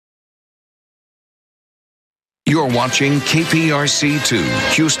You're watching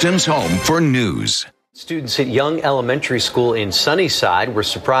KPRC2, Houston's home for news. Students at Young Elementary School in Sunnyside were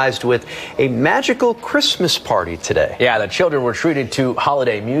surprised with a magical Christmas party today. Yeah, the children were treated to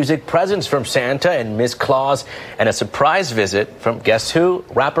holiday music, presents from Santa and Miss Claus, and a surprise visit from, guess who?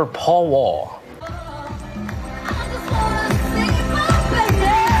 Rapper Paul Wall.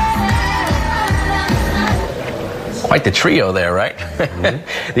 Quite the trio there, right?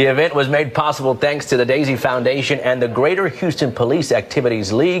 Mm-hmm. The event was made possible thanks to the Daisie Foundation and the Greater Houston Police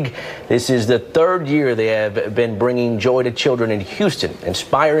Activities League. This is the third year they have been bringing joy to children in Houston,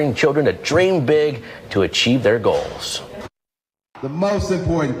 inspiring children to dream big to achieve their goals. The most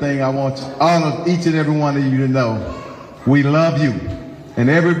important thing I want each and every one of you to know, we love you. And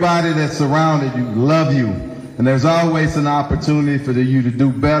everybody that's surrounded you love you. And there's always an opportunity for you to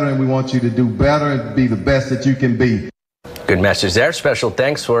do better, and we want you to do better and be the best that you can be. Good message there. Special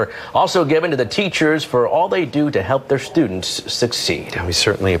thanks were also given to the teachers for all they do to help their students succeed. And we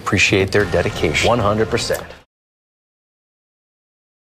certainly appreciate their dedication. 100%.